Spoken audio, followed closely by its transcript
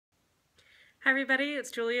Hi everybody,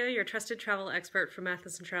 it's Julia, your trusted travel expert from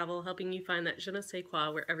Matheson Travel, helping you find that je ne sais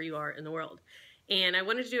quoi wherever you are in the world. And I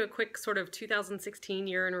wanted to do a quick sort of 2016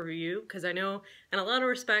 year in review because I know in a lot of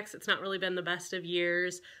respects it's not really been the best of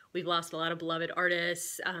years. We've lost a lot of beloved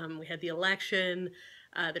artists. We had the election.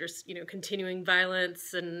 There's, continuing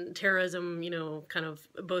violence and terrorism, kind of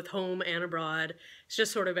both home and abroad. It's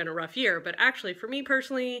just sort of been a rough year. But actually, for me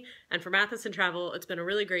personally and for Matheson Travel, it's been a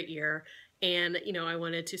really great year. And, I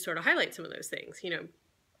wanted to sort of highlight some of those things,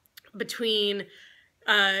 between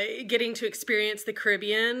getting to experience the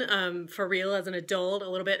Caribbean for real as an adult a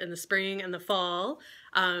little bit in the spring and the fall,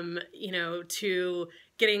 to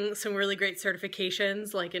getting some really great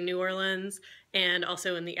certifications like in New Orleans and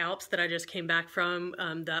also in the Alps that I just came back from.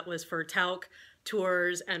 That was for Talc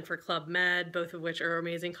Tours and for Club Med, both of which are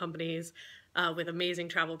amazing companies with amazing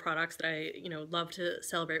travel products that I, love to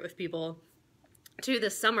celebrate with people. To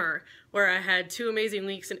this summer, where I had 2 amazing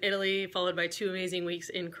weeks in Italy, followed by 2 amazing weeks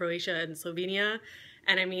in Croatia and Slovenia.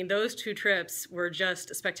 And I mean, those 2 trips were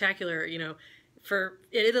just spectacular. For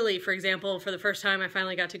Italy, for example, for the first time, I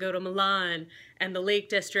finally got to go to Milan and the Lake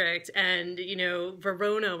District and,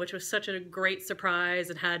 Verona, which was such a great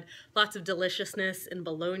surprise and had lots of deliciousness in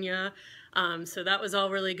Bologna. So that was all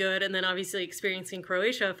really good. And then obviously experiencing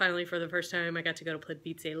Croatia, finally for the first time, I got to go to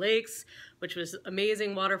Plitvice Lakes, which was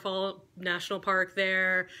amazing waterfall national park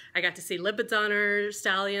there. I got to see Lipizzaner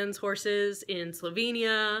stallions, horses in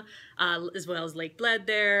Slovenia, as well as Lake Bled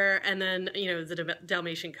there. And then, the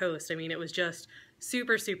Dalmatian coast. I mean, it was just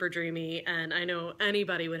super, super dreamy. And I know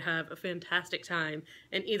anybody would have a fantastic time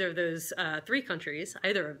in either of those 3 countries,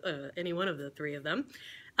 any one of the 3 of them.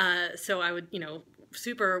 So I would,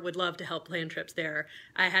 super would love to help plan trips there.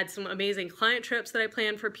 I had some amazing client trips that I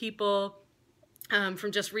planned for people.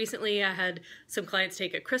 From just recently, I had some clients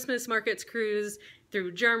take a Christmas markets cruise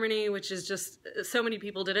through Germany, which is just, so many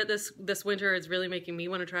people did it this winter. It's really making me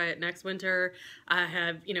want to try it next winter. I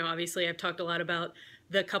have, obviously I've talked a lot about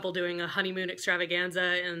the couple doing a honeymoon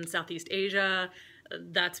extravaganza in Southeast Asia.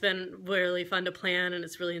 That's been really fun to plan, and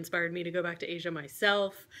it's really inspired me to go back to Asia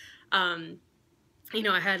myself.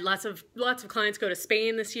 I had lots of clients go to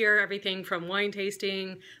Spain this year, everything from wine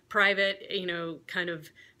tasting, private, kind of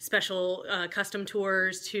special custom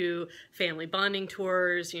tours to family bonding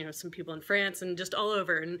tours, some people in France and just all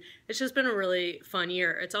over. And it's just been a really fun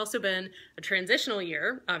year. It's also been a transitional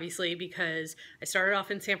year, obviously, because I started off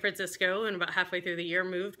in San Francisco and about halfway through the year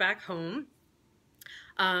moved back home.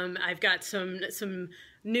 I've got some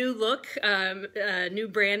new look, new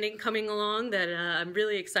branding coming along that I'm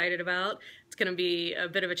really excited about. It's going to be a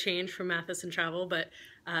bit of a change from Matheson Travel, but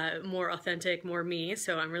more authentic, more me.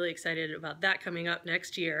 So I'm really excited about that coming up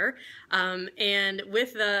next year. And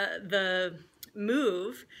with the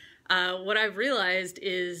move, what I've realized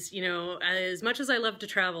is, as much as I love to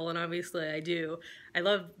travel, and obviously I do, I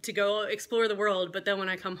love to go explore the world, but then when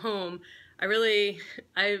I come home, I've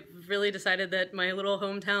really decided that my little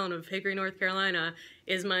hometown of Hickory, North Carolina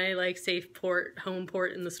is my safe port, home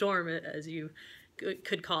port in the storm, as you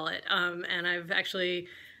could call it. And I've actually,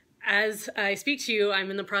 as I speak to you, I'm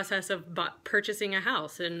in the process of purchasing a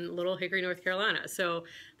house in Little Hickory, North Carolina. So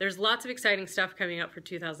there's lots of exciting stuff coming up for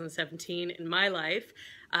 2017 in my life.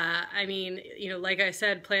 I mean, like I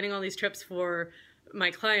said, planning all these trips for my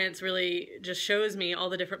clients really just shows me all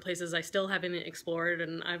the different places I still haven't explored,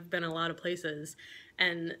 and I've been a lot of places.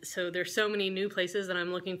 And so there's so many new places that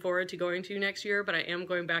I'm looking forward to going to next year, but I am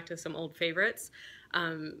going back to some old favorites,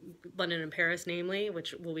 London and Paris namely,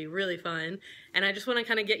 which will be really fun. And I just want to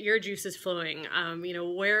kind of get your juices flowing.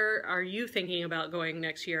 Where are you thinking about going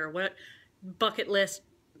next year? What bucket list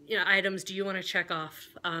items do you want to check off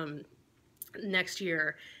next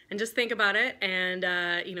year? And just think about it and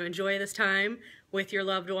enjoy this time with your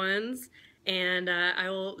loved ones, and I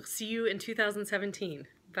will see you in 2017.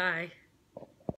 Bye.